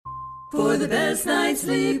For the best night's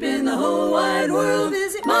sleep in the whole wide world,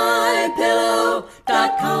 visit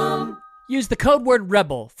MyPillow.com. Use the code word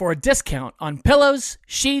REBEL for a discount on pillows,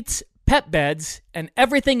 sheets, pet beds, and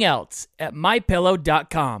everything else at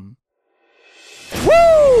MyPillow.com.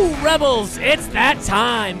 Woo! Rebels, it's that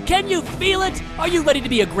time. Can you feel it? Are you ready to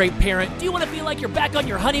be a great parent? Do you want to feel like you're back on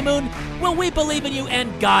your honeymoon? Well, we believe in you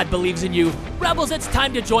and God believes in you. Rebels, it's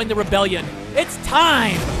time to join the rebellion. It's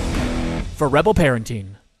time for Rebel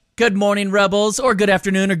Parenting. Good morning, Rebels, or good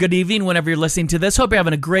afternoon, or good evening, whenever you're listening to this. Hope you're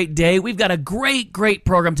having a great day. We've got a great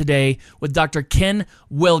program today with Dr. Ken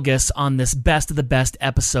Wilgus on this Best of the Best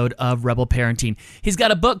episode of Rebel Parenting. He's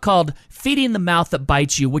got a book called Feeding the Mouth That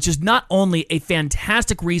Bites You, which is not only a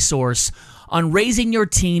fantastic resource on raising your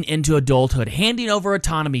teen into adulthood, handing over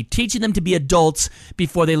autonomy, teaching them to be adults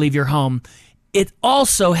before they leave your home. It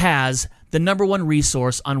also has the number one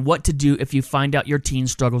resource on what to do if you find out your teen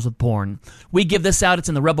struggles with porn. We give this out. It's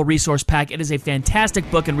in the Rebel Resource Pack. It is a fantastic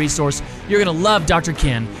book and resource. You're going to love Dr.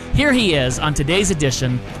 Ken. Here he is on today's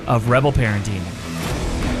edition of Rebel Parenting.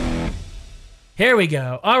 Here we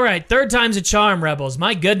go. All right, third time's a charm, Rebels.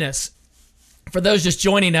 My goodness. For those just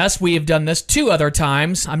joining us, we have done this 2 other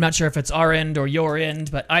times. I'm not sure if it's our end or your end,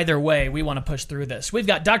 but either way, we want to push through this. We've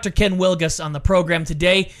got Dr. Ken Wilgus on the program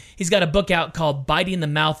today. He's got a book out called Biting the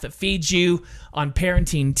Mouth That Feeds You on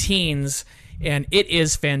parenting teens, and it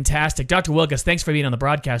is fantastic. Dr. Wilgus, thanks for being on the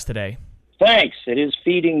broadcast today. Thanks. It is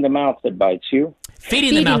Feeding the Mouth That Bites You.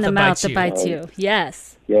 Feeding the Mouth That Bites You.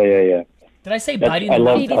 Yes. Yeah. Did I say biting the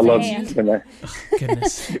mouth? I love Oh,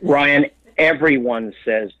 goodness. Ryan, everyone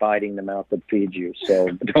says biting the mouth that feeds you, so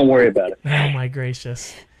don't worry about it. Oh, my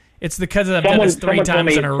gracious. It's because I've done this 3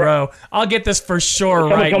 times in a row. I'll get this for sure right.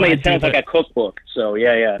 Someone told me it sounds like a cookbook, so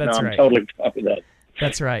yeah. That's I'm right. totally fine with that.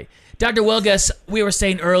 That's right. Dr. Wilgus, we were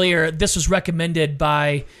saying earlier, this was recommended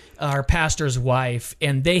by our pastor's wife,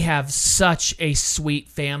 and they have such a sweet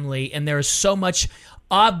family, and there is so much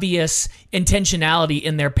obvious intentionality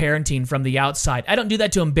in their parenting from the outside. I don't do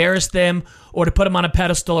that to embarrass them or to put them on a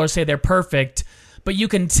pedestal or say they're perfect, but you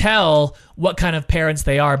can tell what kind of parents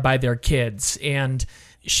they are by their kids. And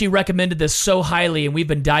she recommended this so highly, and we've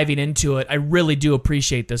been diving into it. I really do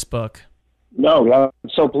appreciate this book. No, I'm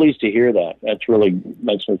so pleased to hear that. That really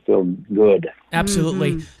makes me feel good.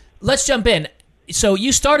 Absolutely. Mm-hmm. Let's jump in. So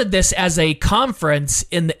you started this as a conference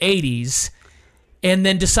in the 80s and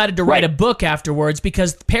then decided to write a book afterwards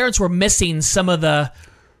because parents were missing some of the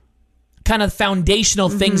kind of foundational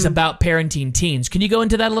things about parenting teens. Can you go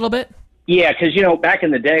into that a little bit? Yeah, because, back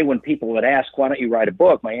in the day when people would ask, why don't you write a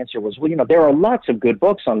book? My answer was, well, there are lots of good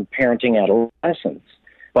books on parenting adolescents.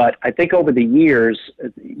 But I think over the years,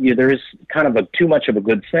 there is kind of too much of a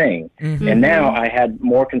good thing. Mm-hmm. And now I had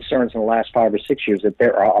more concerns in the last 5 or 6 years that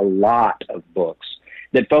there are a lot of books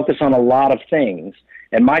that focus on a lot of things.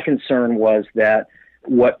 And my concern was that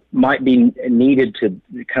what might be needed to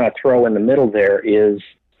kind of throw in the middle there is,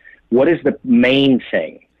 what is the main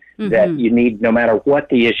thing that you need no matter what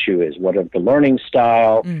the issue is, whether the learning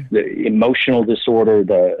style, the emotional disorder,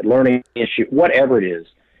 the learning issue, whatever it is,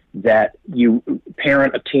 that you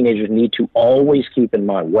parent of teenagers need to always keep in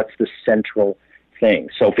mind what's the central thing.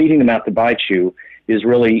 So Feeding the Mouth That Bites You is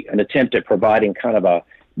really an attempt at providing kind of a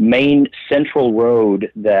main central road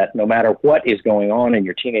that no matter what is going on in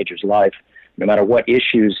your teenager's life, no matter what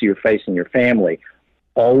issues you're facing your family,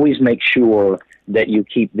 always make sure that you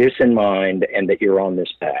keep this in mind and that you're on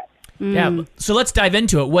this path. Yeah. So let's dive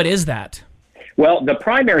into it. What is that? Well, the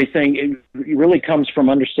primary thing it really comes from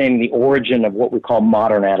understanding the origin of what we call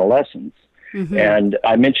modern adolescence. Mm-hmm. And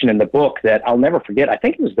I mentioned in the book that I'll never forget, I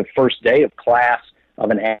think it was the first day of class of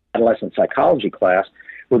an adolescent psychology class,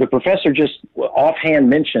 where the professor just offhand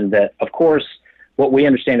mentioned that, of course, what we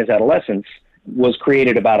understand as adolescence was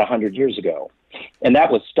created about 100 years ago. And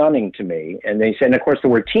that was stunning to me. And they said, and of course, the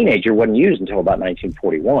word teenager wasn't used until about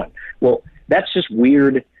 1941. Well, that's just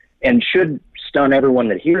weird and should stun everyone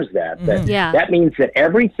that hears that. That means that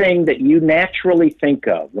everything that you naturally think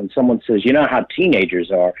of when someone says, how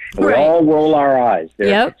teenagers are, and we all roll our eyes.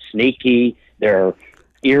 They're sneaky, they're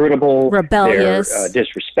irritable, rebellious, they're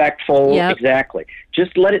disrespectful. Exactly.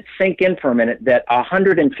 Just let it sink in for a minute that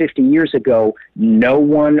 150 years ago, no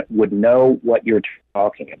one would know what you're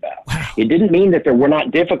talking about. Wow. It didn't mean that there were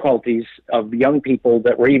not difficulties of young people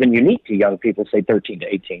that were even unique to young people, say 13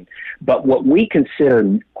 to 18. But what we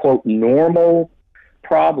consider, quote, normal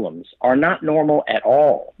problems are not normal at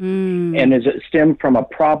all. And is it stem from a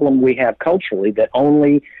problem we have culturally that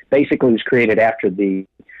only basically was created after the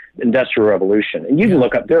Industrial Revolution. And you can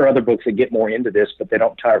look up, there are other books that get more into this, but they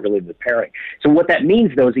don't tie it really to the parenting. So what that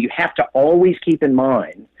means, though, is that you have to always keep in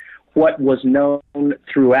mind what was known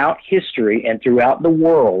throughout history and throughout the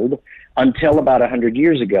world until about 100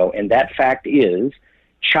 years ago. And that fact is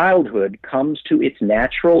childhood comes to its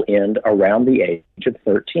natural end around the age of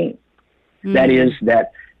 13. That is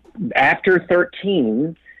that after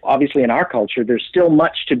 13, obviously in our culture, there's still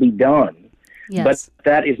much to be done. Yes. But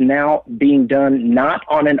that is now being done not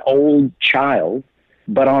on an old child,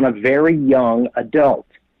 but on a very young adult.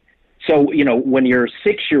 So, you know, when you're a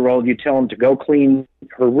 6-year-old, you tell them to go clean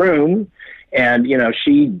her room, and, you know,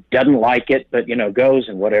 she doesn't like it, but, you know, goes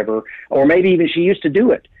and whatever. Or maybe even she used to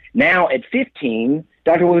do it. Now at 15,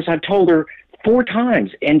 Dr. Williams, I've told her 4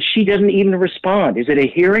 times, and she doesn't even respond. Is it a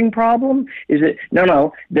hearing problem? Is it?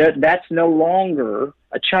 No, that's no longer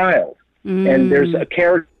a child. And there's a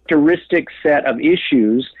characteristic set of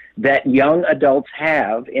issues that young adults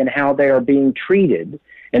have in how they are being treated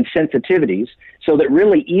and sensitivities, so that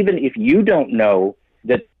really, even if you don't know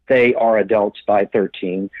that they are adults by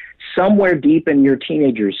 13, somewhere deep in your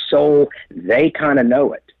teenager's soul, they kind of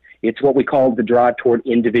know it. It's what we call the drive toward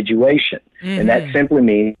individuation. And that simply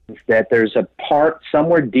means that there's a part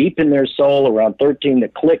somewhere deep in their soul around 13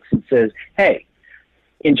 that clicks and says, hey,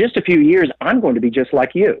 in just a few years, I'm going to be just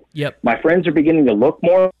like you. Yep. My friends are beginning to look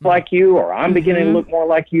more like you, or I'm beginning to look more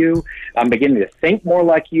like you. I'm beginning to think more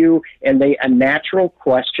like you. And a natural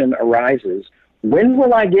question arises, when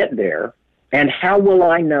will I get there? And how will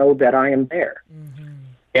I know that I am there?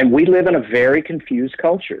 And we live in a very confused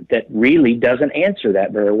culture that really doesn't answer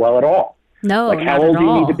that very well at all. No, like, how old do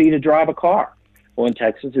you need to be to drive a car? Well, in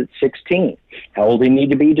Texas, it's 16. How old do you need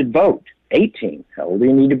to be to vote? 18. How old do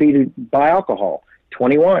you need to be to buy alcohol?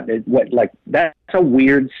 21. That's a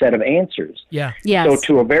weird set of answers. Yeah. Yes. So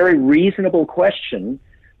to a very reasonable question,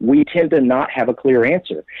 we tend to not have a clear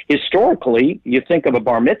answer. Historically, you think of a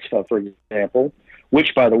bar mitzvah, for example,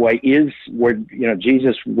 which, by the way, is where, you know,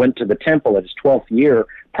 Jesus went to the temple at his 12th year,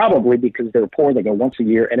 probably because they were poor. They go once a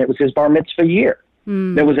year, and it was his bar mitzvah year.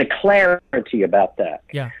 There was a clarity about that.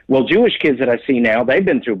 Yeah. Well, Jewish kids that I see now, they've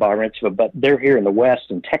been through bar mitzvah, but they're here in the West,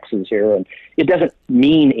 in Texas here, and it doesn't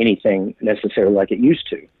mean anything necessarily like it used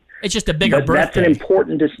to. It's just a bigger But birthday. that's an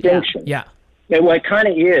important distinction. Yeah. Well, it kind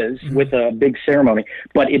of is with a big ceremony,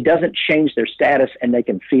 but it doesn't change their status, and they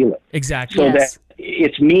can feel it. Exactly. So Yes. that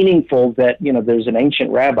it's meaningful that, you know, there's an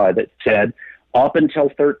ancient rabbi that said, up until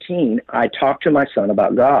 13, I talked to my son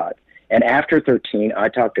about God. And after 13, I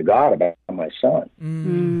talked to God about my son.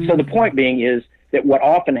 So the point being is that what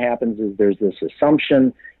often happens is there's this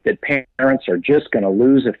assumption that parents are just going to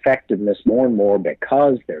lose effectiveness more and more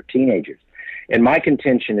because they're teenagers. And my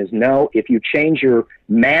contention is no, if you change your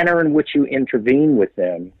manner in which you intervene with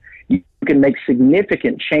them, you can make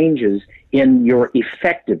significant changes in your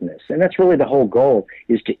effectiveness. And that's really the whole goal,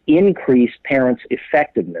 is to increase parents'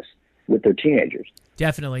 effectiveness with their teenagers.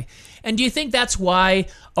 Definitely. And do you think that's why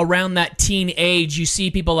around that teen age you see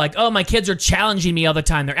people like, oh, my kids are challenging me all the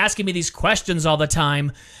time. They're asking me these questions all the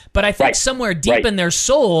time. But I think somewhere deep in their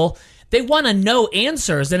soul, they want to know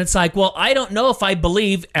answers. And it's like, well, I don't know if I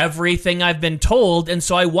believe everything I've been told. And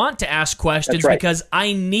so I want to ask questions because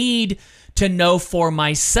I need to know for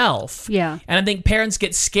myself. Yeah. And I think parents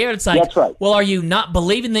get scared. It's like, well, are you not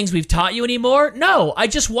believing things we've taught you anymore? No, I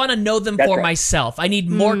just want to know them for myself. I need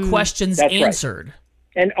more questions answered.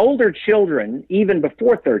 And older children, even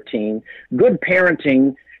before 13, good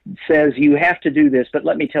parenting says you have to do this, but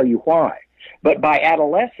let me tell you why. But by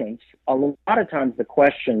adolescence, a lot of times the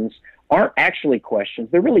questions aren't actually questions.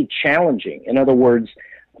 They're really challenging. In other words,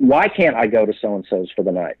 why can't I go to so-and-so's for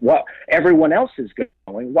the night? Well, everyone else is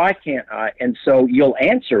going. Why can't I? And so you'll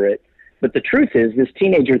answer it. But the truth is, this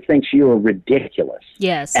teenager thinks you are ridiculous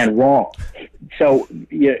and wrong. So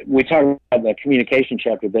we talk about the communication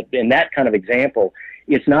chapter, but in that kind of example,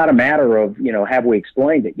 it's not a matter of, you know, have we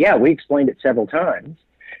explained it? Yeah, we explained it several times.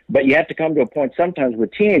 But you have to come to a point sometimes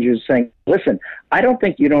with teenagers saying, listen, I don't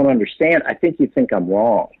think you don't understand. I think you think I'm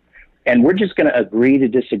wrong. And we're just going to agree to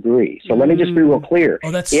disagree. So let me just be real clear.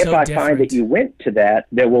 If I find that you went to that,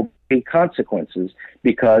 there will be consequences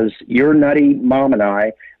because your nutty mom and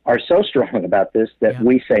I are so strong about this that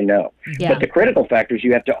we say no. But the critical factor is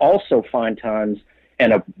you have to also find times,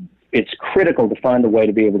 and it's critical to find a way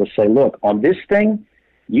to be able to say, look, on this thing,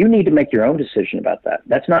 you need to make your own decision about that.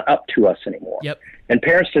 That's not up to us anymore. And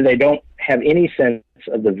parents today don't have any sense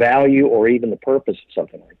of the value or even the purpose of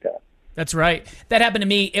something like that. That's right. That happened to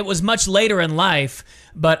me. It was much later in life,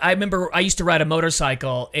 but I remember I used to ride a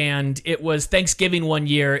motorcycle, and it was Thanksgiving one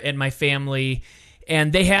year in my family,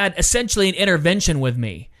 and they had essentially an intervention with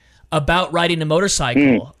me about riding a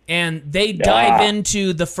motorcycle. And they dive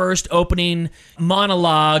into the first opening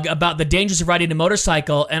monologue about the dangers of riding a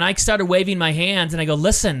motorcycle, and I started waving my hands, and I go,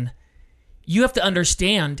 listen, you have to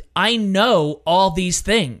understand, I know all these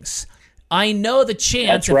things. I know the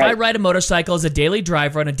chance, if I ride a motorcycle as a daily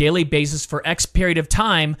driver on a daily basis for X period of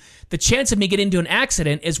time, the chance of me getting into an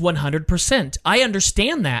accident is 100%. I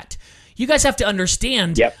understand that. You guys have to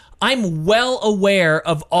understand, I'm well aware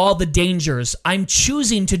of all the dangers. I'm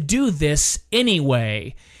choosing to do this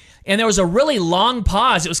anyway. And there was a really long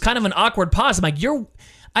pause. It was kind of an awkward pause. I'm like,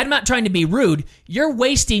 I'm not trying to be rude. You're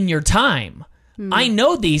wasting your time. I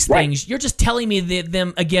know these things. You're just telling me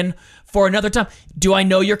them again for another time. Do I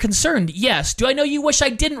know you're concerned? Yes. Do I know you wish I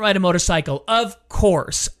didn't ride a motorcycle? Of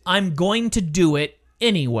course. I'm going to do it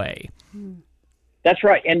anyway. That's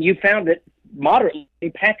right. And you found it moderately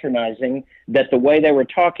patronizing that the way they were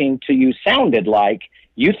talking to you sounded like,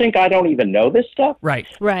 you think I don't even know this stuff? Right.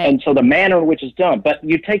 And so the manner in which it's done. But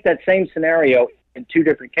you take that same scenario in two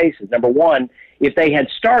different cases. Number one, if they had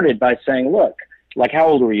started by saying, look, like how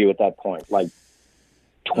old were you at that point? Like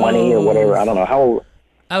 20 or whatever? I don't know. How old?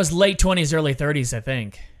 I was late 20s, early 30s, I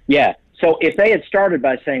think. Yeah. So if they had started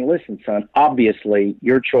by saying, listen, son, obviously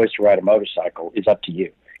your choice to ride a motorcycle is up to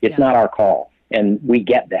you. It's not our call. And we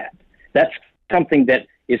get that. That's something that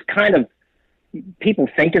is kind of, people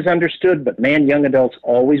think is understood, but man, young adults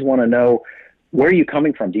always want to know, where are you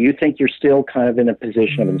coming from? Do you think you're still kind of in a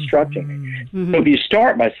position of instructing me? So if you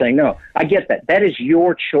start by saying, no, I get that. That is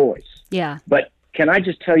your choice. Yeah. But can I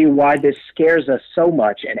just tell you why this scares us so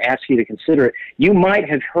much and ask you to consider it? You might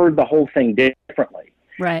have heard the whole thing differently.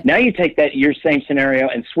 Right. Now you take that, your same scenario,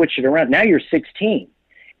 and switch it around. Now you're 16.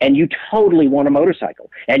 And you totally want a motorcycle.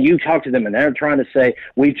 And you talk to them, and they're trying to say,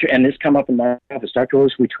 and this come up in my office, Dr.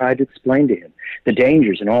 Lewis, we tried to explain to him the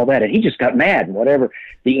dangers and all that, and he just got mad and whatever.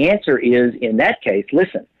 The answer is, in that case,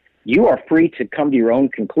 listen, you are free to come to your own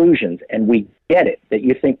conclusions, and we get it, that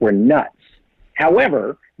you think we're nuts.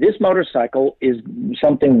 However, this motorcycle is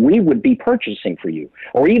something we would be purchasing for you.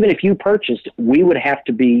 Or even if you purchased, we would have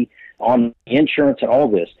to be on insurance and all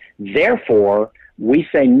this. Therefore, we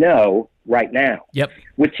say no right now. Yep.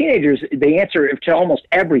 With teenagers, the answer to almost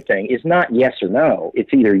everything is not yes or no.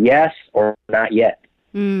 It's either yes or not yet.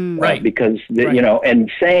 Right. Because, you know,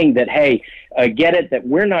 and saying that, hey, get it that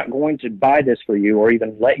we're not going to buy this for you or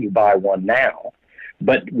even let you buy one now.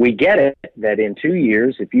 But we get it that in 2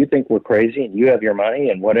 years, if you think we're crazy and you have your money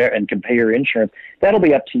and whatever and can pay your insurance, that'll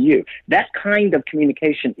be up to you. That kind of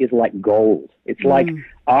communication is like gold. It's like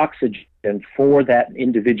oxygen for that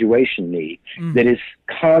individuation need that is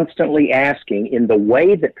constantly asking, in the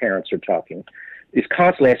way that parents are talking, is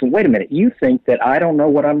constantly asking, wait a minute, you think that I don't know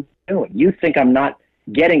what I'm doing. You think I'm not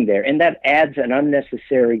getting there. And that adds an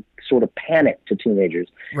unnecessary sort of panic to teenagers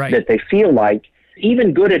that they feel like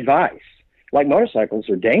even good advice, like motorcycles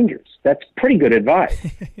are dangerous. That's pretty good advice.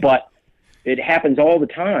 But it happens all the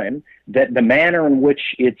time that the manner in which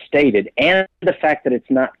it's stated and the fact that it's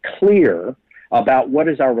not clear about what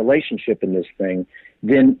is our relationship in this thing,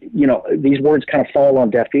 then, you know, these words kind of fall on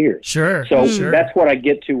deaf ears. Sure. So that's what I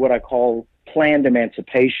get to what I call planned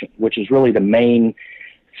emancipation, which is really the main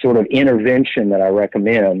sort of intervention that I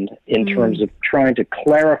recommend in terms of trying to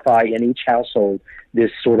clarify in each household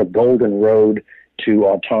this sort of golden road to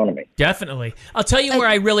autonomy. Definitely. I'll tell you where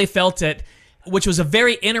I really felt it, which was a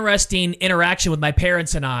very interesting interaction with my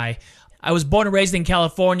parents and I. I was born and raised in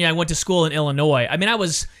California. I went to school in Illinois. I mean, I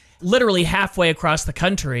was literally halfway across the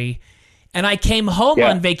country, and I came home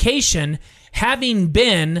on vacation having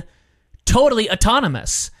been totally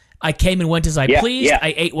autonomous. I came and went as I pleased.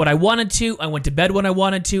 I ate what I wanted to. I went to bed when I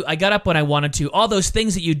wanted to. I got up when I wanted to. All those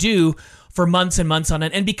things that you do for months and months on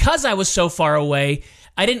end. And because I was so far away,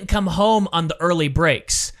 I didn't come home on the early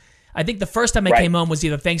breaks. I think the first time I came home was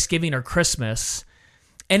either Thanksgiving or Christmas.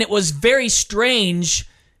 And it was very strange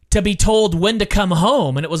to be told when to come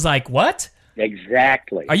home. And it was like, what?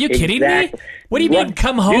 Exactly. Are you kidding me? What do you mean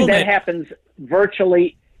come home? Dude, that happens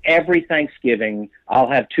virtually every Thanksgiving. I'll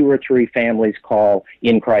have 2 or 3 families call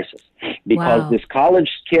in crisis because this college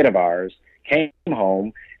kid of ours came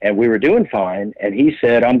home and we were doing fine. And he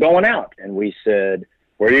said, I'm going out. And we said,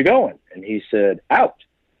 where are you going? And he said, out.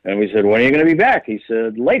 And we said, when are you going to be back? He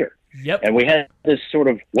said, later. Yep. And we had this sort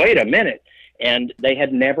of, wait a minute. And they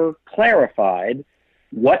had never clarified,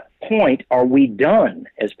 what point are we done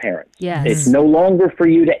as parents? Yes. It's no longer for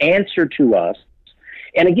you to answer to us.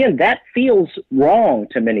 And again, that feels wrong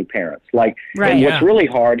to many parents. Like, and what's really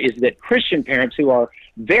hard is that Christian parents who are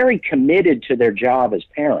very committed to their job as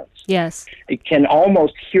parents can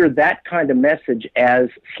almost hear that kind of message as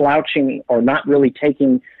slouching or not really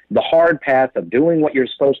taking the hard path of doing what you're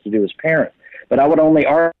supposed to do as parents. But I would only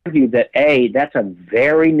argue that, A, that's a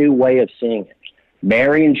very new way of seeing it.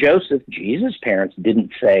 Mary and Joseph, Jesus' parents,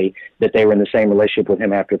 didn't say that they were in the same relationship with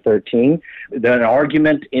him after 13. There's an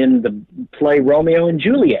argument in the play Romeo and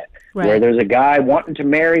Juliet, where there's a guy wanting to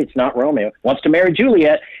marry, it's not Romeo, wants to marry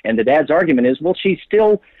Juliet, and the dad's argument is, well, she's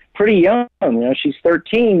still pretty young, she's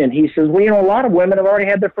 13, and he says, well, a lot of women have already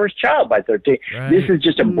had their first child by 13. Right. This is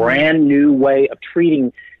just a brand new way of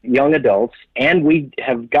treating young adults, and we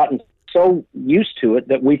have gotten so used to it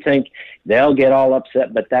that we think they'll get all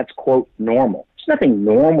upset, but that's, quote, normal. There's nothing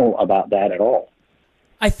normal about that at all.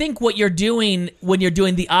 I think what you're doing when you're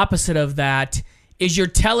doing the opposite of that is you're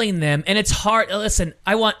telling them, and it's hard. Listen,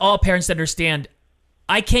 I want all parents to understand,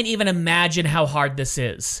 I can't even imagine how hard this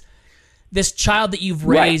is. This child that you've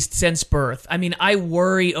raised since birth. I mean, I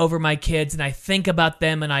worry over my kids, and I think about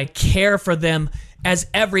them, and I care for them as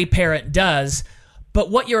every parent does. But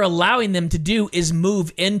what you're allowing them to do is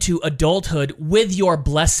move into adulthood with your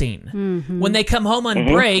blessing. Mm-hmm. When they come home on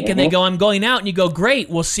break and they go, I'm going out, and you go, great,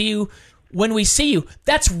 we'll see you when we see you.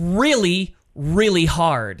 That's really, really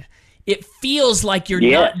hard. It feels like you're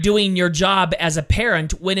not doing your job as a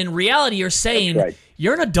parent, when in reality you're saying,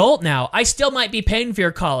 you're an adult now. I still might be paying for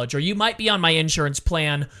your college, or you might be on my insurance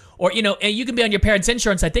plan, or, and you can be on your parents'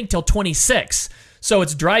 insurance, I think, till 26. So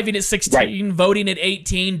it's driving at 16, voting at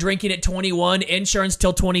 18, drinking at 21, insurance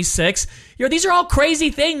till 26. These are all crazy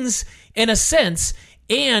things in a sense,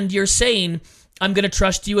 and you're saying, I'm going to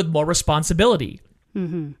trust you with more responsibility,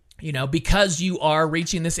 because you are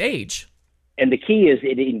reaching this age. And the key is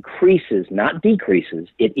it increases, not decreases,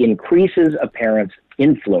 it increases a parent's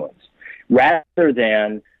influence rather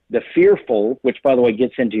than the fearful, which, by the way,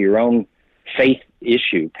 gets into your own faith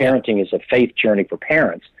issue. Parenting is a faith journey for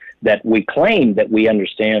parents, that we claim that we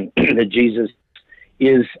understand that Jesus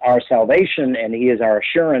is our salvation and he is our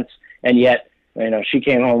assurance, and yet, she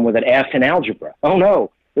came home with an F in algebra. Oh,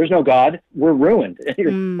 no, there's no God. We're ruined.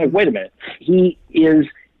 Like, wait a minute. He is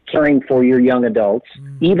caring for your young adults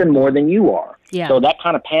even more than you are. Yeah. So that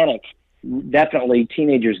kind of panic, definitely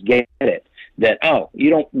teenagers get it, that, you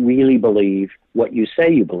don't really believe what you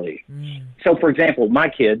say you believe. So, for example, my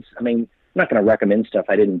kids, I'm not going to recommend stuff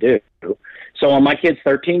I didn't do. So on my kid's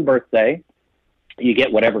 13th birthday, you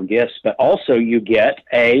get whatever gifts, but also you get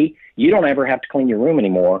you don't ever have to clean your room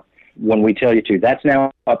anymore when we tell you to. That's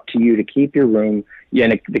now up to you to keep your room.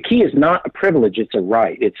 And the key is not a privilege, it's a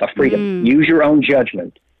right. It's a freedom. Use your own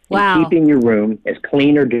judgment in keeping your room as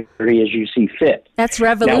clean or dirty as you see fit. That's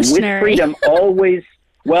revolutionary. Now, with freedom, always...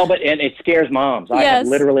 Well, and it scares moms. I have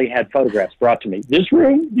literally had photographs brought to me. This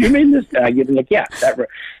room? You mean this? I give them that room.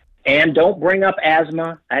 And don't bring up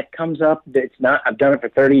asthma. That comes up. It's not. I've done it for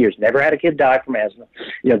 30 years. Never had a kid die from asthma.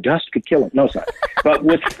 Dust could kill him. No, it's not. But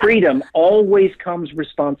with freedom, always comes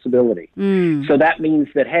responsibility. So that means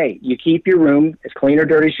that, hey, you keep your room as clean or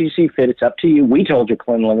dirty as you see fit. It's up to you. We told you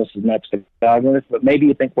cleanliness is next to godliness, but maybe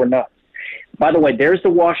you think we're nuts. By the way, there's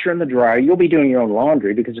the washer and the dryer. You'll be doing your own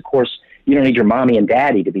laundry because, of course, you don't need your mommy and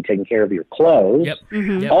daddy to be taking care of your clothes.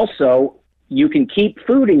 Yep. Also, you can keep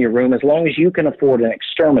food in your room as long as you can afford an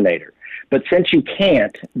exterminator. But since you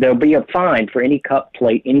can't, there'll be a fine for any cup,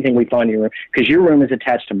 plate, anything we find in your room, because your room is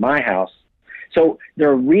attached to my house. So there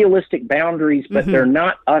are realistic boundaries, but they're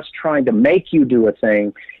not us trying to make you do a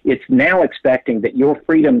thing. It's now expecting that your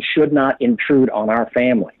freedom should not intrude on our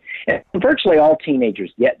family. And virtually all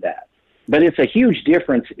teenagers get that. But it's a huge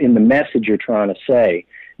difference in the message you're trying to say,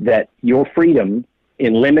 that your freedom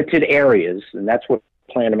in limited areas, and that's what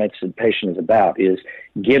Plan Emancipation is about, is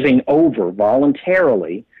giving over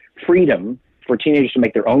voluntarily freedom for teenagers to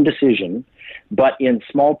make their own decision, but in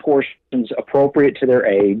small portions appropriate to their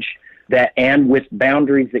age, and with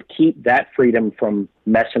boundaries that keep that freedom from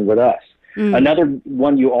messing with us. Another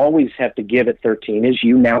one you always have to give at 13 is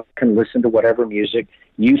you now can listen to whatever music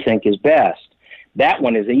you think is best. That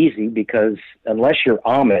one is easy because unless you're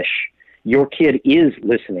Amish, your kid is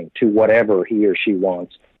listening to whatever he or she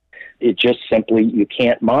wants. It just simply, you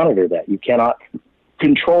can't monitor that. You cannot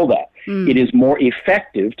control that. It is more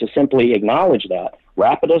effective to simply acknowledge that,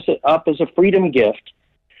 wrap it up as a freedom gift,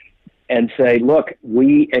 and say, look,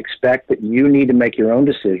 we expect that you need to make your own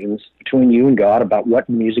decisions between you and God about what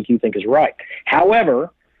music you think is right.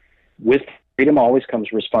 However, with freedom always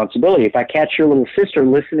comes responsibility. If I catch your little sister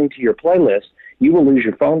listening to your playlist, you will lose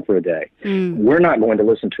your phone for a day. We're not going to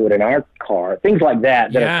listen to it in our car. Things like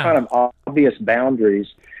that are kind of obvious boundaries,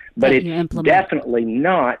 but it's definitely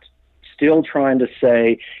not still trying to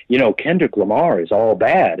say, Kendrick Lamar is all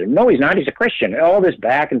bad. And no, he's not. He's a Christian. And all this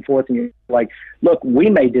back and forth. And you're like, look, we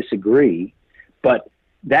may disagree, but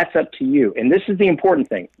that's up to you. And this is the important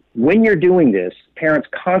thing. When you're doing this, parents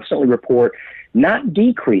constantly report not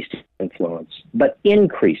decreased influence, but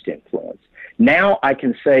increased influence. Now I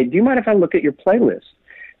can say, do you mind if I look at your playlist?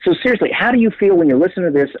 So seriously, how do you feel when you're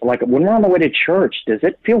listening to this? Like when we're on the way to church, does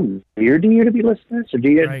it feel weird to you to be listening to this? Or do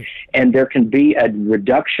you? Right. And there can be a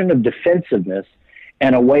reduction of defensiveness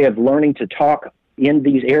and a way of learning to talk in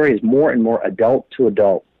these areas more and more adult to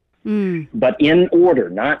adult. But in order,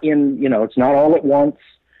 not in, it's not all at once,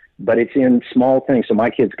 but it's in small things. So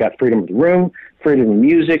my kids got freedom of the room, freedom of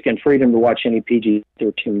music, and freedom to watch any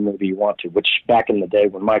PG-13 movie you want to, which back in the day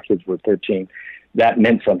when my kids were 13, that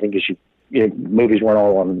meant something because movies weren't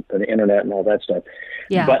all on the internet and all that stuff.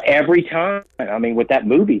 Yeah. But every time, with that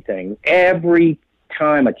movie thing, every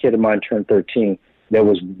time a kid of mine turned 13, there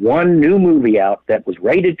was one new movie out that was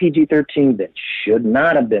rated PG-13 that should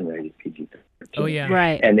not have been rated PG-13. Oh, yeah.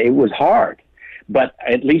 Right. And it was hard. But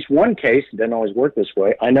at least one case, it doesn't always work this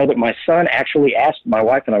way. I know that my son actually asked my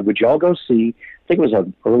wife and I, would y'all go see, I think it was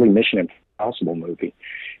an early Mission Impossible movie,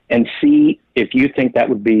 and see if you think that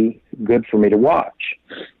would be good for me to watch.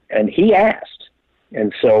 And he asked.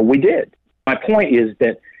 And so we did. My point is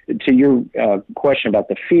that, to your question about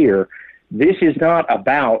the fear, this is not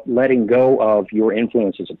about letting go of your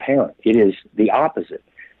influence as a parent. It is the opposite.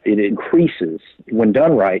 It increases, when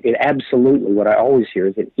done right, it absolutely, what I always hear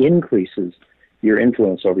is it increases your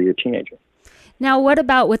influence over your teenager. Now, what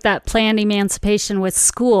about with that planned emancipation with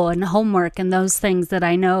school and homework and those things that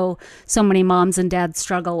I know so many moms and dads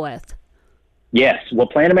struggle with? Yes. Well,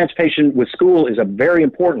 planned emancipation with school is a very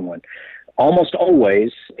important one. Almost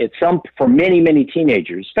always, for many, many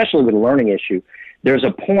teenagers, especially with a learning issue, there's a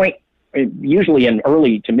point, usually in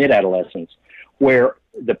early to mid-adolescence, where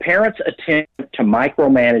the parents' attempt to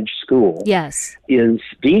micromanage school is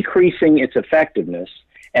decreasing its effectiveness,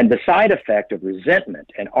 and the side effect of resentment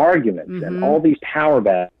and arguments and all these power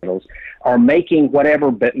battles are making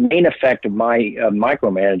whatever main effect of my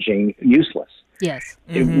micromanaging useless. Yes.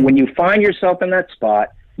 When you find yourself in that spot,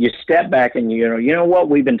 you step back and you know what,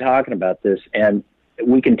 we've been talking about this, and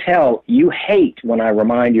we can tell you hate when I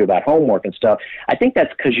remind you about homework and stuff. I think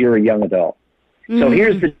that's because you're a young adult. So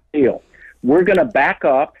here's the deal. We're going to back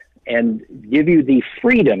up and give you the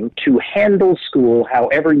freedom to handle school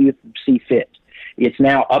however you see fit. It's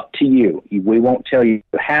now up to you. We won't tell you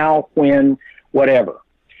how, when, whatever.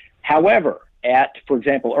 However, for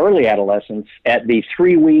example, early adolescence, at the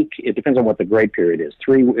 3-week, it depends on what the grade period is.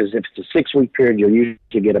 If it's a 6-week period, you'll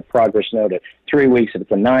usually get a progress note at 3 weeks. If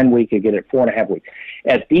it's a 9-week, you get it 4.5 weeks.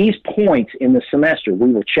 At these points in the semester,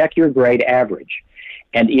 we will check your grade average.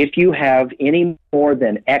 And if you have any more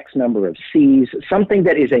than X number of C's, something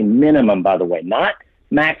that is a minimum, by the way, not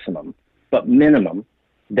maximum, but minimum,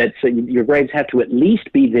 that your grades have to at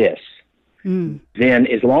least be this, then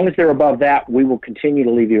as long as they're above that, we will continue to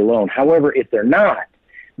leave you alone. However, if they're not,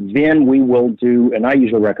 then we will do, and I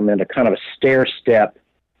usually recommend a kind of a stair-step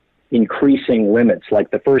increasing limits. Like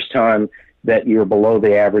the first time that you're below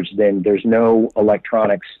the average, then there's no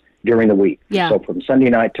electronics during the week. Yeah. So from Sunday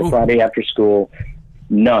night to Friday after school,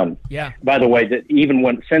 none. Yeah. By the way, that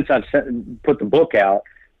even since I've put the book out,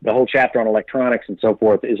 the whole chapter on electronics and so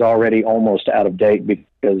forth is already almost out of date,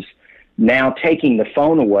 because now taking the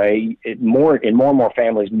phone away in more and more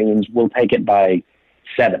families means we'll take it by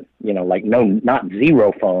 7. Not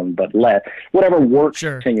zero phone, but less. Whatever works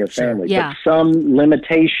in your family. Yeah. But some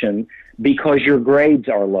limitation because your grades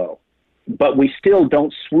are low. But we still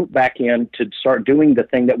don't swoop back in to start doing the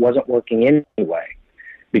thing that wasn't working anyway.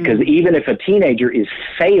 Because even if a teenager is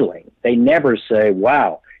failing, they never say,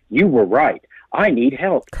 wow, you were right. I need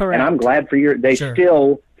help. Correct. And I'm glad for they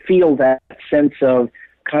still feel that sense of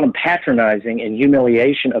kind of patronizing and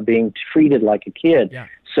humiliation of being treated like a kid. Yeah.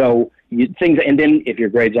 So and then if your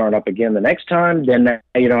grades aren't up again the next time, then now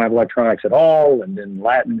you don't have electronics at all, and then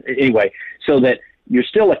Latin. Anyway, so that you're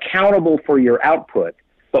still accountable for your output,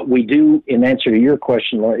 but we do, in answer to your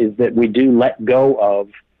question, is that we do let go of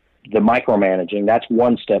the micromanaging. That's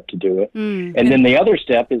one step to do it. And then the other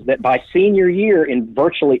step is that by senior year, in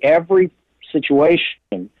virtually every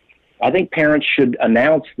situation, I think parents should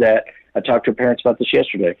announce that, I talked to parents about this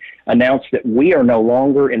yesterday, announce that we are no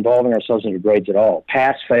longer involving ourselves in your grades at all.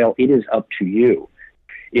 Pass, fail, it is up to you.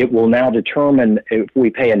 It will now determine if we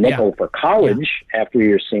pay a nickel for college after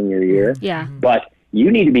your senior year, but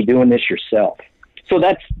you need to be doing this yourself. So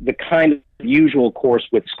that's the kind of usual course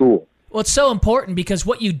with school. Well, it's so important because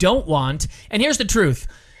what you don't want, and here's the truth,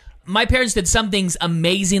 my parents did some things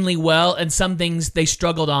amazingly well and some things they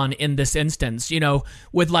struggled on in this instance.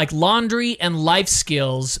 With like laundry and life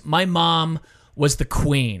skills, my mom was the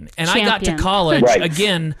queen. And Champion. I got to college,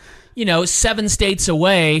 again, 7 states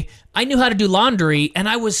away. I knew how to do laundry, and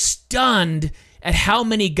I was stunned at how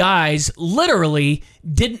many guys literally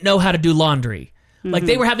didn't know how to do laundry. Like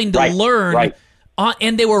they were having to learn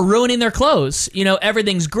and they were ruining their clothes.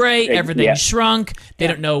 Everything's gray, everything's Yeah. shrunk. They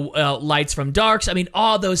don't know lights from darks. I mean,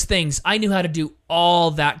 all those things. I knew how to do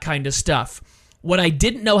all that kind of stuff. What I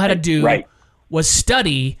didn't know how to do was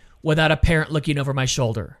study without a parent looking over my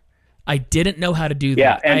shoulder. I didn't know how to do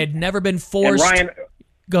that. I had never been forced. And Ryan,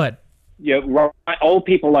 go ahead. Old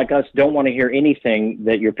people like us don't want to hear anything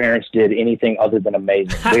that your parents did anything other than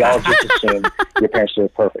amazing. We all just assume your parents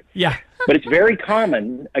did perfect. Yeah. But it's very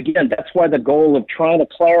common. Again, that's why the goal of trying to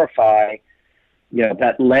clarify,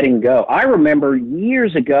 that letting go. I remember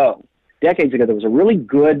years ago, decades ago, there was a really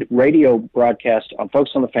good radio broadcast on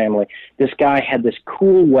Focus on the Family. This guy had this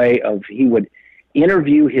cool way he would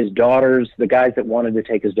interview his daughters, the guys that wanted to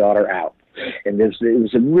take his daughter out. And it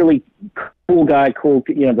was a really cool guy,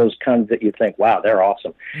 those kinds that you think, wow, they're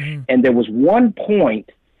awesome. Mm-hmm. And there was one point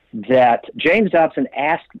that James Dobson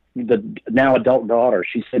asked the now adult daughter,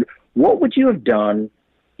 she said, what would you have done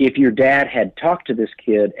if your dad had talked to this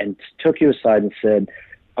kid and took you aside and said,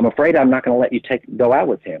 I'm afraid I'm not going to let you go out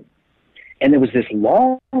with him? And there was this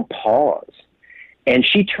long pause. And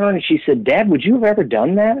she turned and she said, Dad, would you have ever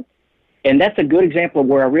done that? And that's a good example of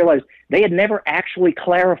where I realized they had never actually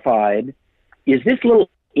clarified, is this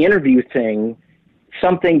little interview thing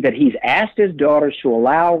something that he's asked his daughters to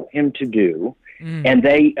allow him to do, and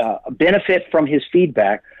they benefit from his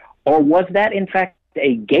feedback, or was that, in fact,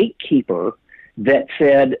 a gatekeeper that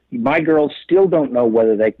said, my girls still don't know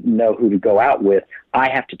whether they know who to go out with. I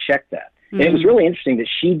have to check that. And it was really interesting that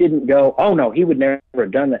she didn't go, oh, no, he would never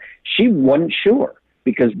have done that. She wasn't sure.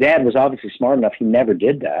 Because Dad was obviously smart enough, he never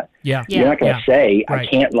did that. Yeah. You're not going to say, I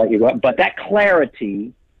can't let you go out. But that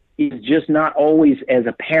clarity is just not always, as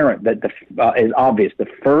a parent, that is obvious. The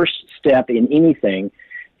first step in anything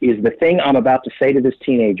is the thing I'm about to say to this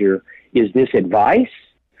teenager, is this advice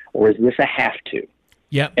or is this a have to?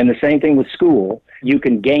 Yep. And the same thing with school. You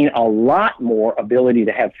can gain a lot more ability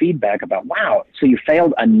to have feedback about, wow, so you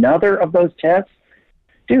failed another of those tests?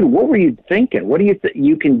 Dude, what were you thinking? What do you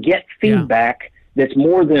you can get feedback that's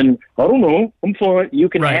more than, I don't know, I'm fine. You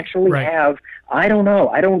can actually have, I don't know,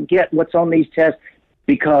 I don't get what's on these tests,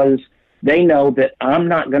 because they know that I'm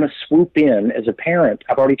not going to swoop in as a parent.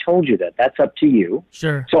 I've already told you that. That's up to you.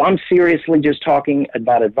 Sure. So I'm seriously just talking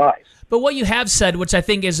about advice. But what you have said, which I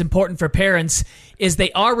think is important for parents, is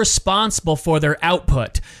they are responsible for their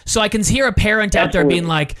output. So I can hear a parent out there being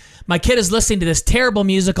like, my kid is listening to this terrible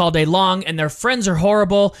music all day long, and their friends are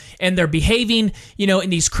horrible, and they're behaving, in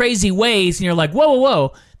these crazy ways, and you're like, whoa, whoa,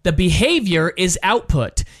 whoa. The behavior is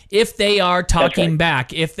output. If they are talking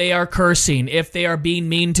back, if they are cursing, if they are being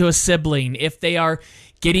mean to a sibling, if they are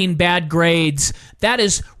getting bad grades, that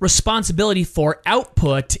is responsibility for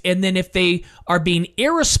output. And then if they are being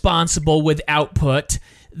irresponsible with output,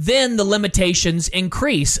 then the limitations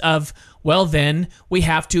increase of, well, then we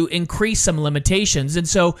have to increase some limitations. And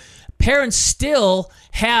so parents still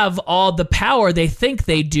have all the power they think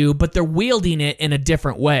they do, but they're wielding it in a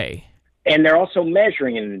different way. And they're also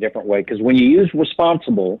measuring it in a different way, because when you use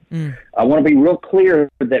responsible, I want to be real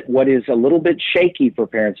clear that what is a little bit shaky for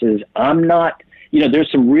parents is I'm not,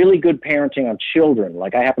 there's some really good parenting on children.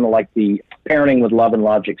 Like I happen to like the Parenting with Love and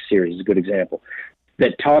Logic series, is a good example,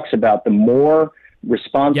 that talks about the more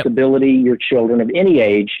responsibility your children of any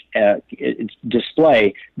age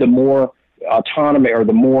display, the more autonomy or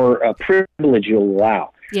the more privilege you'll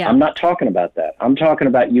allow. Yeah. I'm not talking about that. I'm talking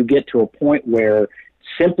about you get to a point where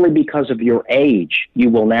simply because of your age, you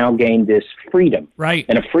will now gain this freedom. Right.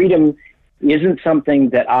 And a freedom isn't something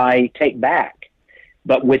that I take back.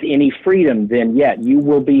 But with any freedom, then, you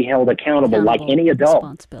will be held accountable like any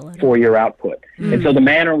adult for your output. And so the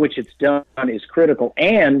manner in which it's done is critical.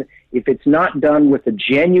 And if it's not done with a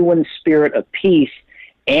genuine spirit of peace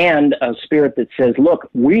and a spirit that says, look,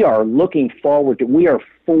 we are looking forward to, we are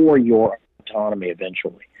for your autonomy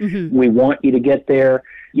eventually. We want you to get there.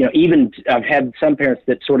 Even I've had some parents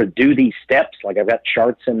that sort of do these steps, like I've got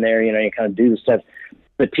charts in there, you kind of do the steps.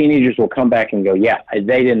 But teenagers will come back and go,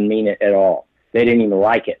 they didn't mean it at all. They didn't even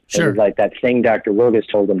like it. Sure. It was like that thing Dr. Wilgus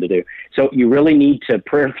told them to do. So you really need to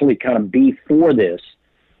prayerfully kind of be for this,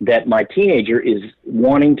 that my teenager is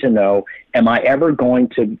wanting to know, am I ever going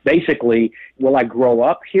to, basically, will I grow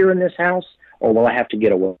up here in this house, or will I have to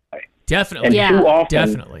get away? Definitely. And too often,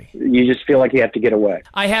 definitely, you just feel like you have to get away.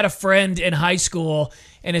 I had a friend in high school,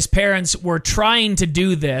 and his parents were trying to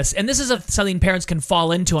do this, and this is something parents can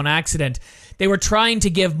fall into on accident. They were trying to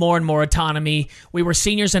give more and more autonomy. We were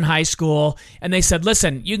seniors in high school, and they said,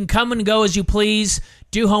 listen, you can come and go as you please,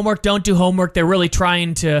 do homework, don't do homework. They're really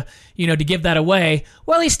trying to, to give that away.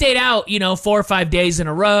 Well, he stayed out, 4 or 5 days in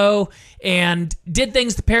a row and did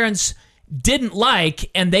things the parents didn't like,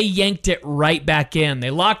 and they yanked it right back in.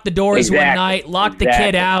 They locked the doors one Exactly. night, locked the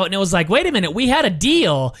kid out, and it was like, wait a minute, we had a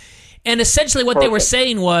deal. And essentially what they were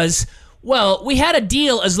saying was, well, we had a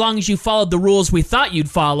deal as long as you followed the rules we thought you'd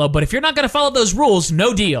follow, but if you're not going to follow those rules,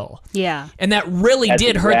 no deal. Yeah. And that really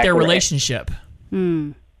did hurt their exactly right. relationship.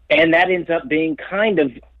 And that ends up being kind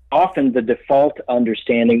of often the default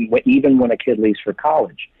understanding, even when a kid leaves for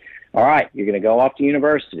college. All right, you're going to go off to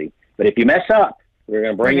university, but if you mess up, we're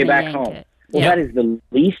going to bring you back home. Well, that is the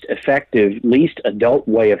least effective, least adult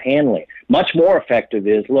way of handling it. Much more effective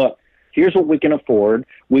is, look, here's what we can afford.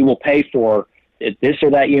 We will pay for at this or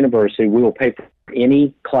that university. We will pay for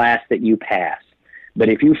any class that you pass. But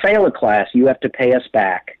if you fail a class, you have to pay us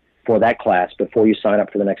back for that class before you sign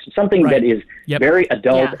up for the next one. Something that is very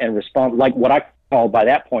adult and responsible, like what I call, by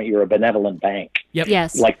that point, you're a benevolent bank.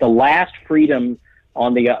 Yes. Like the last freedom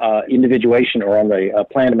on the individuation or on the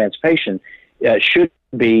planned emancipation should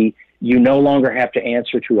be, you no longer have to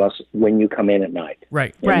answer to us when you come in at night.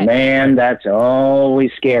 Right. And man, that's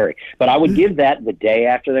always scary. But I would give that the day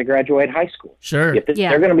after they graduate high school. Sure. If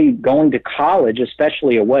they're going to be going to college,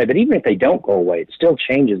 especially away, but even if they don't go away, it still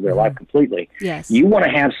changes their life completely. Yes. You want to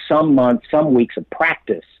have some months, some weeks of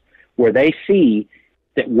practice where they see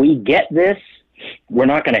that we get this. We're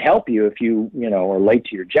not going to help you if you are late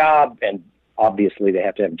to your job, and obviously they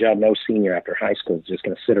have to have a job. No senior after high school is just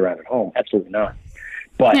going to sit around at home. Absolutely not.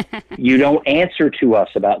 But you don't answer to us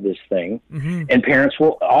about this thing, and parents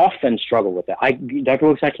will often struggle with that. Dr.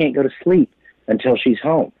 Wilkes, I can't go to sleep until she's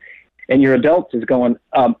home. And your adult is going,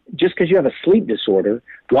 just because you have a sleep disorder,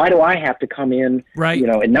 why do I have to come in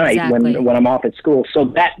at night when I'm off at school? So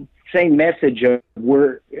that same message of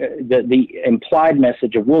the implied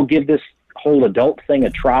message of we'll give this whole adult thing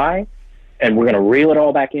a try, and we're going to reel it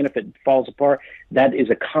all back in if it falls apart, that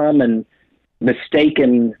is a common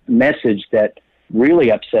mistaken message that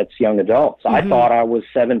really upsets young adults. I thought I was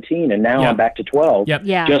 17 and now I'm back to 12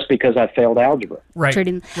 just because I failed algebra. Right.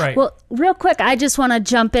 Well, real quick, I just want to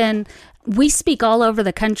jump in. We speak all over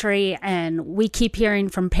the country, and we keep hearing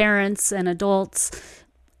from parents and adults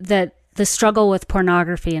that the struggle with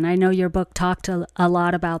pornography, and I know your book talked a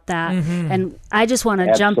lot about that. And I just want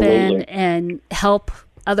to jump in and help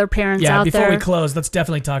other parents out there. Yeah, before we close, let's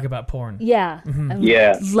definitely talk about porn. Yeah.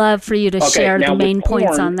 I'd love for you to share the main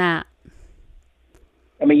points on that.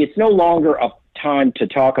 I mean, it's no longer a time to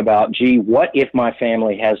talk about, gee, what if my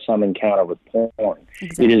family has some encounter with porn?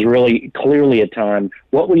 Exactly. It is really clearly a time,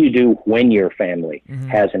 what will you do when your family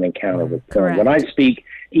has an encounter with porn? When I speak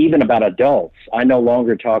even about adults, I no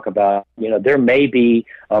longer talk about, there may be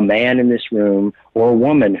a man in this room or a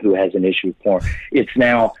woman who has an issue with porn. It's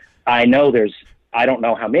now, I don't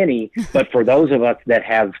know how many, but for those of us that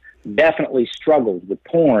have definitely struggled with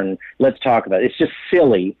porn, let's talk about it. It's just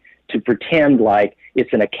silly to pretend like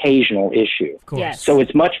it's an occasional issue. Yes. So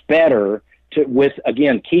it's much better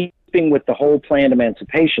keeping with the whole planned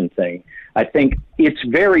emancipation thing. I think it's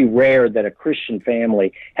very rare that a Christian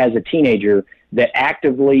family has a teenager that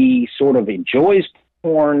actively sort of enjoys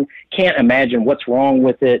porn, can't imagine what's wrong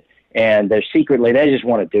with it, and they just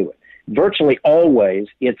want to do it. Virtually always,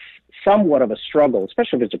 it's somewhat of a struggle,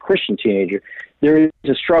 especially if it's a Christian teenager. There is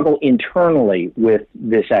a struggle internally with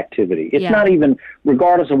this activity. It's not even,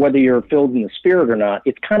 regardless of whether you're filled in the Spirit or not,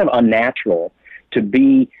 it's kind of unnatural to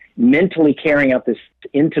be mentally carrying out this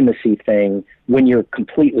intimacy thing when you're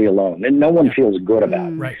completely alone, and no one feels good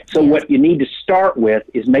about it. Right. So what you need to start with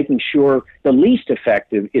is making sure the least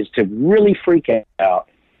effective is to really freak out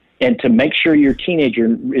and to make sure your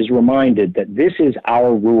teenager is reminded that this is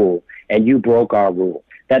our rule and you broke our rule.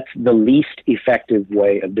 That's the least effective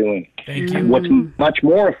way of doing it. Thank you. And what's much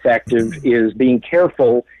more effective is being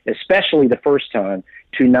careful, especially the first time,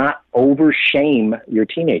 to not over-shame your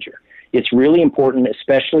teenager. It's really important,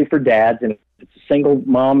 especially for dads, and if it's a single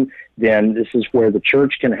mom, then this is where the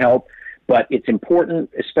church can help. But it's important,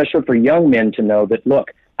 especially for young men, to know that,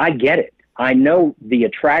 look, I get it. I know the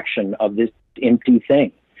attraction of this empty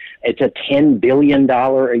thing. It's a $10 billion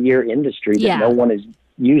a year industry that no one is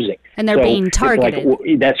using. And they're being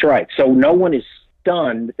targeted. That's right. So no one is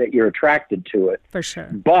stunned that you're attracted to it. For sure.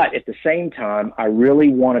 But at the same time, I really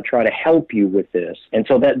want to try to help you with this. And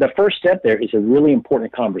so that the first step there is a really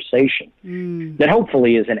important conversation that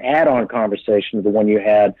hopefully is an add-on conversation to the one you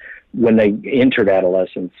had when they entered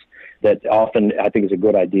adolescence, that often I think is a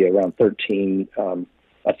good idea around 13.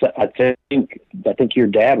 I think your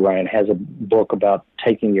dad, Ryan, has a book about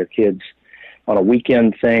taking your kids on a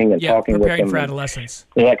weekend thing and talking with them. Preparing for adolescence.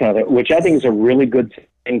 That kind of thing, which I think is a really good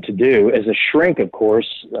thing to do. As a shrink, of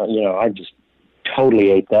course, I just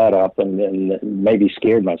totally ate that up and maybe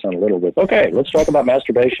scared my son a little bit. Okay, let's talk about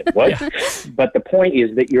masturbation. What? Yeah. But the point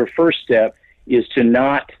is that your first step is to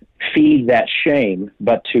not feed that shame,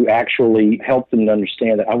 but to actually help them to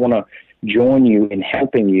understand that I want to join you in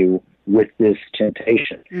helping you with this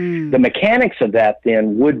temptation. The mechanics of that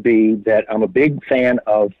then would be that I'm a big fan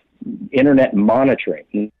of internet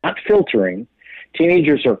monitoring, not filtering.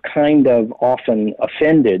 Teenagers are kind of often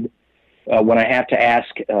offended when I have to ask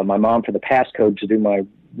my mom for the passcode to do my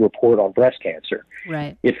report on breast cancer.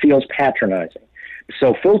 Right. It feels patronizing.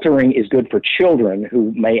 So filtering is good for children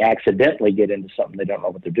who may accidentally get into something they don't know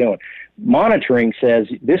what they're doing. Monitoring says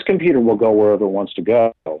this computer will go wherever it wants to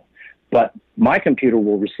go, but my computer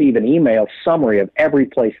will receive an email summary of every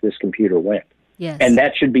place this computer went. Yes. And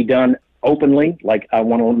that should be done openly. Like, I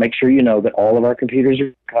want to make sure you know that all of our computers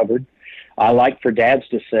are covered. I like for dads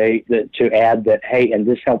to say that, to add that, hey, and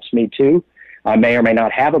this helps me too. I may or may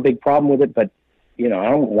not have a big problem with it, but I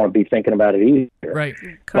don't want to be thinking about it either. Right.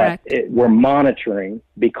 Correct. But we're monitoring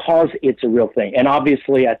because it's a real thing. And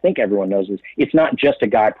obviously, I think everyone knows this. It's not just a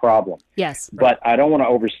guy problem. Yes. But I don't want to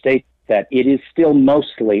overstate that. It is still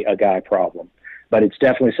mostly a guy problem. But it's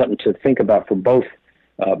definitely something to think about for both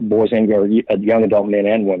boys and young adult men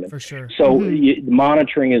and women. For sure. So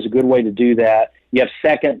monitoring is a good way to do that. You have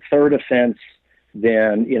second, third offense,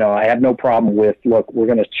 then, I have no problem with, look, we're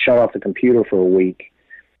going to shut off the computer for a week,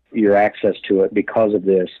 your access to it because of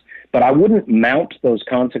this. But I wouldn't mount those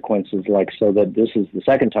consequences so that this is the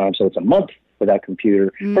second time, so it's a month without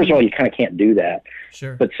computer. First of all, you kind of can't do that.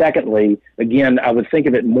 Sure. But secondly, again, I would think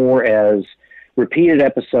of it more as repeated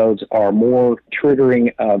episodes are more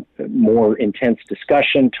triggering, more intense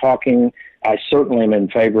discussion, talking. I certainly am in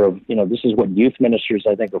favor of, this is what youth ministers,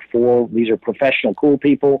 I think, are for. These are professional, cool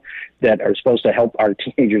people that are supposed to help our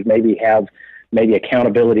teenagers maybe have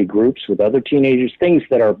accountability groups with other teenagers, things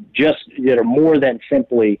that are more than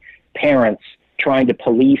simply parents trying to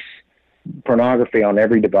police pornography on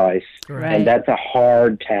every device. Right. And that's a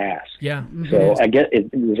hard task. Yeah. So I guess,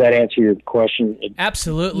 does that answer your question?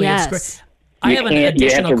 Absolutely. Yes. It's great. I have an additional you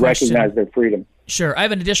have to question. recognize their freedom. Sure. I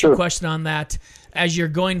have an additional question on that. As you're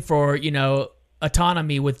going for,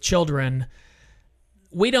 autonomy with children,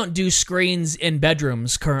 we don't do screens in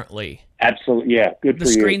bedrooms currently. Absolutely, yeah. Good for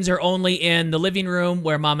you. The screens are only in the living room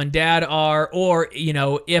where mom and dad are, or,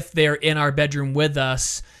 if they're in our bedroom with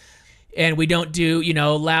us. And we don't do,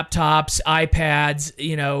 laptops,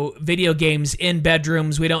 iPads, video games in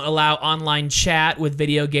bedrooms. We don't allow online chat with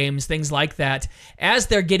video games, things like that. As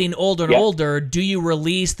they're getting older and older, do you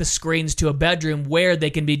release the screens to a bedroom where they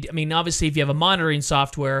can be? I mean, obviously, if you have a monitoring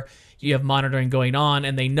software, you have monitoring going on,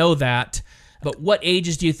 and they know that. But what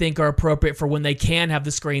ages do you think are appropriate for when they can have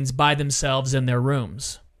the screens by themselves in their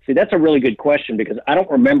rooms? See, that's a really good question because I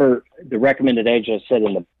don't remember the recommended age I said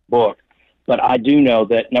in the book. But I do know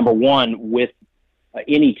that, number one, with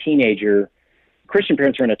any teenager, Christian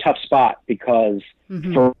parents are in a tough spot because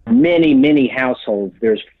for many, many households,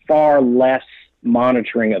 there's far less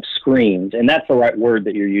monitoring of screens. And that's the right word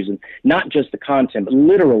that you're using. Not just the content, but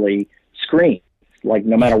literally screens. Like,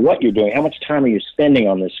 no matter what you're doing, how much time are you spending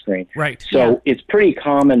on this screen? Right. So it's pretty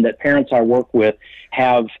common that parents I work with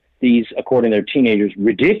have these, according to their teenagers,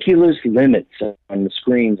 ridiculous limits on the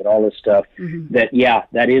screens and all this stuff.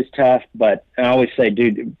 That is tough. But I always say,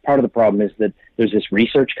 dude, part of the problem is that there's this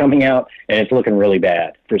research coming out and it's looking really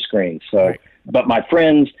bad for screens. So, But my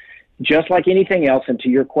friends, just like anything else, and to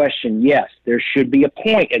your question, yes, there should be a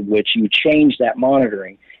point at which you change that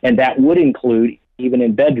monitoring, and that would include even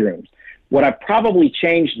in bedrooms. What I probably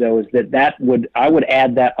changed, though, is I would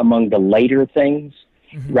add that among the later things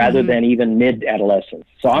rather than even mid-adolescence.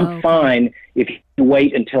 So I'm fine if you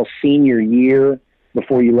wait until senior year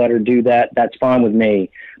before you let her do that. That's fine with me.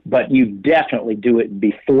 But you definitely do it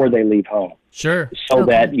before they leave home. Sure. So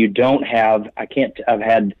that you don't have, I've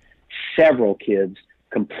had several kids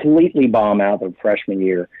completely bomb out of freshman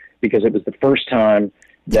year because it was the first time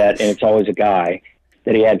that, and it's always a guy,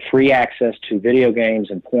 that he had free access to video games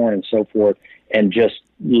and porn and so forth, and just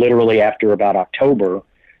literally after about October,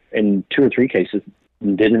 in 2 or 3 cases,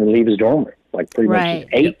 didn't leave his dorm room. Like pretty much just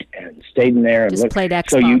ate and stayed in there and just looked. Played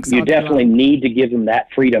Xbox so you definitely need to give them that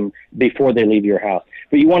freedom before they leave your house.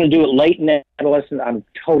 But you want to do it late in adolescence, I'm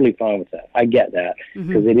totally fine with that. I get that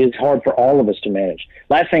because it is hard for all of us to manage.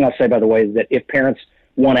 Last thing I'll say, by the way, is that if parents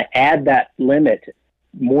want to add that limit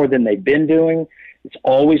more than they've been doing, it's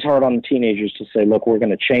always hard on the teenagers to say, look, we're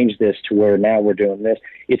going to change this to where now we're doing this.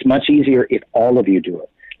 It's much easier if all of you do it.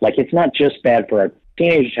 Like, it's not just bad for our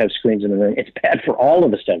teenagers to have screens in the room. It's bad for all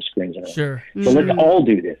of us to have screens in the room. Sure. So let's all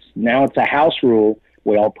do this. Now it's a house rule.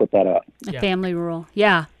 We all put that up. A family rule.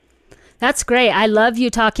 Yeah. That's great. I love you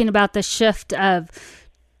talking about the shift of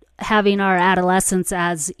having our adolescents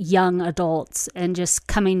as young adults and just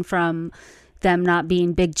coming from them not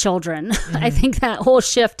being big children. I think that whole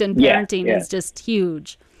shift in parenting is just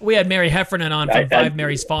huge. We had Mary Heffernan on from Five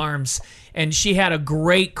Mary's Farms, and she had a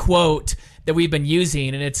great quote that we've been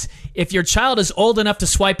using, and it's, if your child is old enough to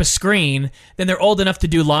swipe a screen, then they're old enough to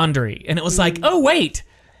do laundry. And it was like, oh, wait.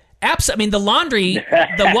 The laundry,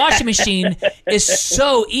 the washing machine is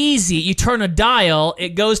so easy. You turn a dial, it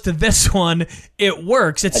goes to this one, it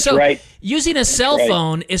works. It's using a cell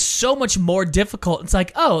phone is so much more difficult. It's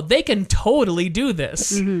like, oh, they can totally do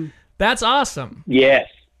this. Mm-hmm. That's awesome. Yes.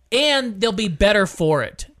 And they'll be better for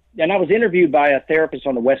it. And I was interviewed by a therapist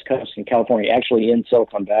on the West Coast in California, actually in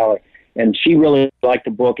Silicon Valley, and she really liked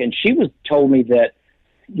the book. And she told me that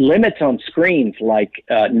limits on screens, like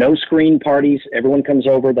no screen parties, everyone comes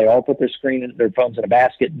over, they all put their phones in a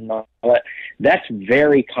basket and all that. That's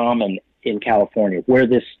very common in California, where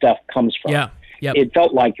this stuff comes from. Yeah. Yep. It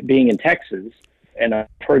felt like being in Texas, and I've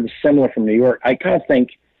heard similar from New York. I kind of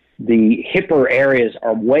think the hipper areas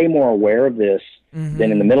are way more aware of this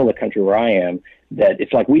than in the middle of the country where I am, that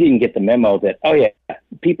it's like we didn't get the memo that, oh yeah,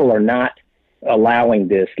 people are not allowing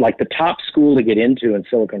this. Like the top school to get into in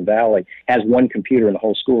Silicon Valley has one computer in the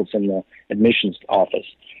whole school. It's in the admissions office.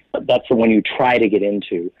 That's the one you try to get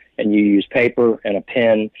into, and you use paper and a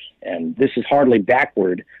pen, and this is hardly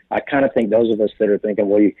backward. I kind of think those of us that are thinking,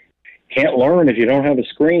 well, you can't learn if you don't have a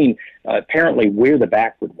screen, apparently we're the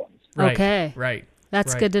backward ones. Right, okay. Right.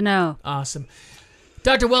 That's good to know. Awesome.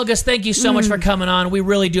 Dr. Welges, thank you so much for coming on. We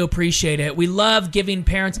really do appreciate it. We love giving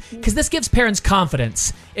parents, because this gives parents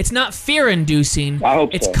confidence. It's not fear-inducing. I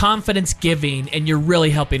hope it's so. confidence-giving, and you're really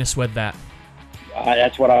helping us with that.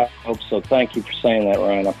 That's what I hope so. Thank you for saying that,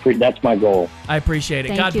 Ryan. That's my goal. I appreciate it.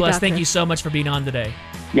 Thank God you, bless. Doctor. Thank you so much for being on today.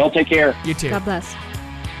 Y'all take care. You too. God bless.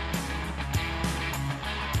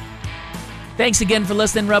 Thanks again for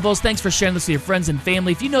listening, Rebels. Thanks for sharing this with your friends and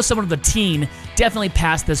family. If you know someone with a teen, definitely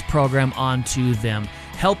pass this program on to them.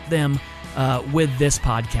 Help them with this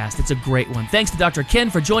podcast. It's a great one. Thanks to Dr.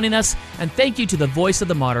 Ken for joining us, and thank you to the Voice of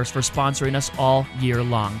the Martyrs for sponsoring us all year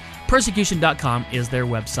long. Persecution.com is their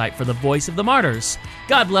website for the Voice of the Martyrs.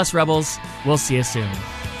 God bless, Rebels. We'll see you soon.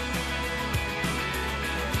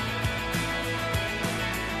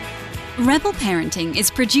 Rebel Parenting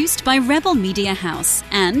is produced by Rebel Media House,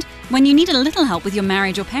 and when you need a little help with your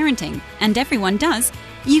marriage or parenting, and everyone does,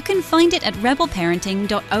 you can find it at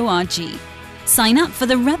rebelparenting.org. Sign up for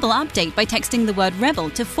the Rebel Update by texting the word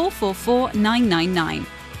REBEL to 444999.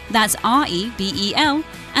 That's REBEL,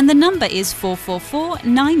 and the number is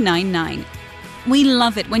 444999. We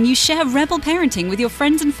love it when you share Rebel Parenting with your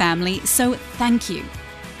friends and family, so thank you.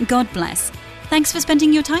 God bless. Thanks for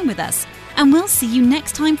spending your time with us, and we'll see you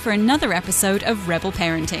next time for another episode of Rebel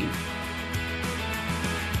Parenting.